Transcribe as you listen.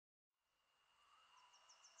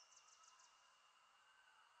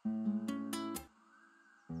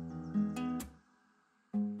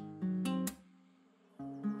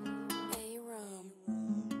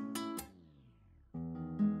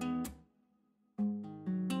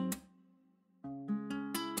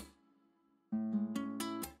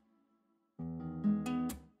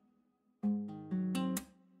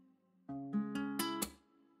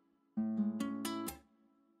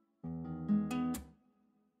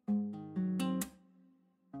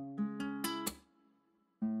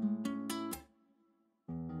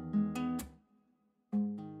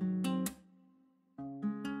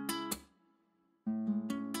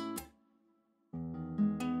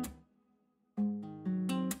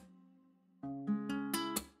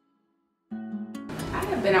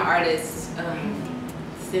have been an artist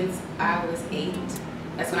since I was 8.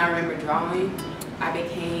 That's when I remember drawing. I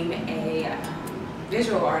became a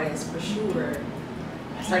visual artist for sure.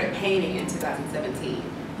 I started painting in 2017,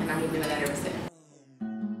 and I've been doing that ever since.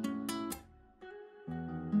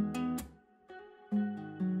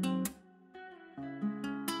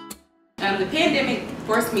 The pandemic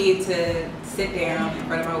forced me to sit down in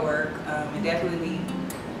front of my work. It definitely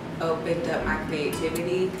opened up my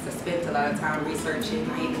creativity because I spent a lot of time researching.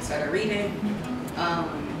 I even started reading.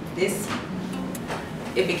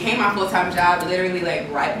 It became my full-time job literally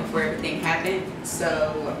like right before everything happened.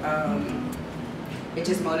 So it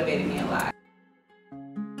just motivated me a lot.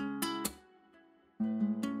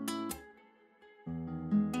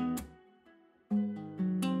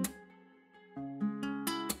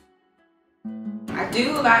 I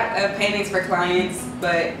do a lot of paintings for clients,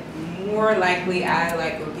 but more likely I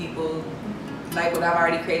like when people like what I've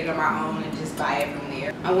already created on my own and just buy it from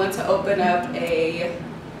there. I want to open up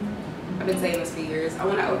I've been saying this for years, I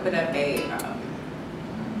want to open up a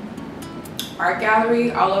art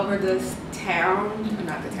gallery all over this town,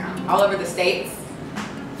 not the town, all over the states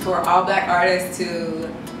for all Black artists to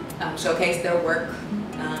showcase their work.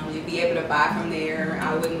 You'd be able to buy from there.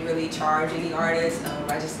 I wouldn't really charge any artist.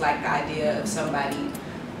 I just like the idea of somebody,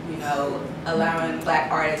 you know, allowing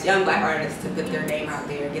Black artists, young Black artists to put their name out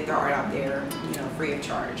there, get their art out there, you know, free of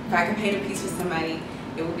charge. If I could paint a piece for somebody,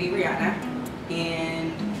 it would be Rihanna.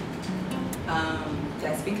 And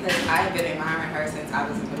that's because I have been admiring her since I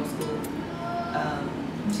was in middle school.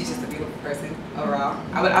 She's just a beautiful person overall.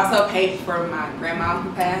 I would also paint for my grandma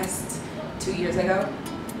who passed 2 years ago.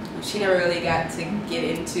 She never really got to get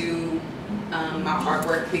into my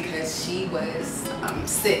artwork because she was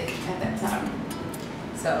sick at that time.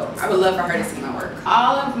 So I would love for her to see my work.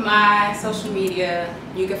 All of my social media,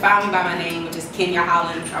 you can find me by my name, which is Kenya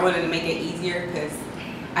Hollins. I wanted to make it easier because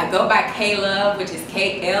I go by K-Love, which is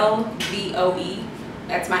K-L-V-O-E.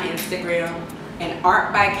 That's my Instagram. And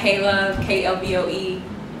Art by K-Love, K-L-V-O-E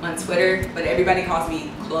on Twitter. But everybody calls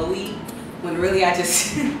me Chloe, when really I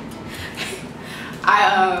just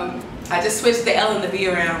I just switched the L and the V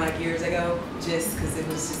around like years ago, just because it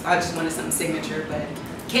was just, I just wanted something signature. But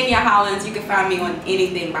Kenya Hollins, you can find me on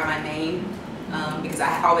anything by my name, because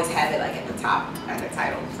I always have it like at the top, at the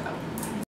title.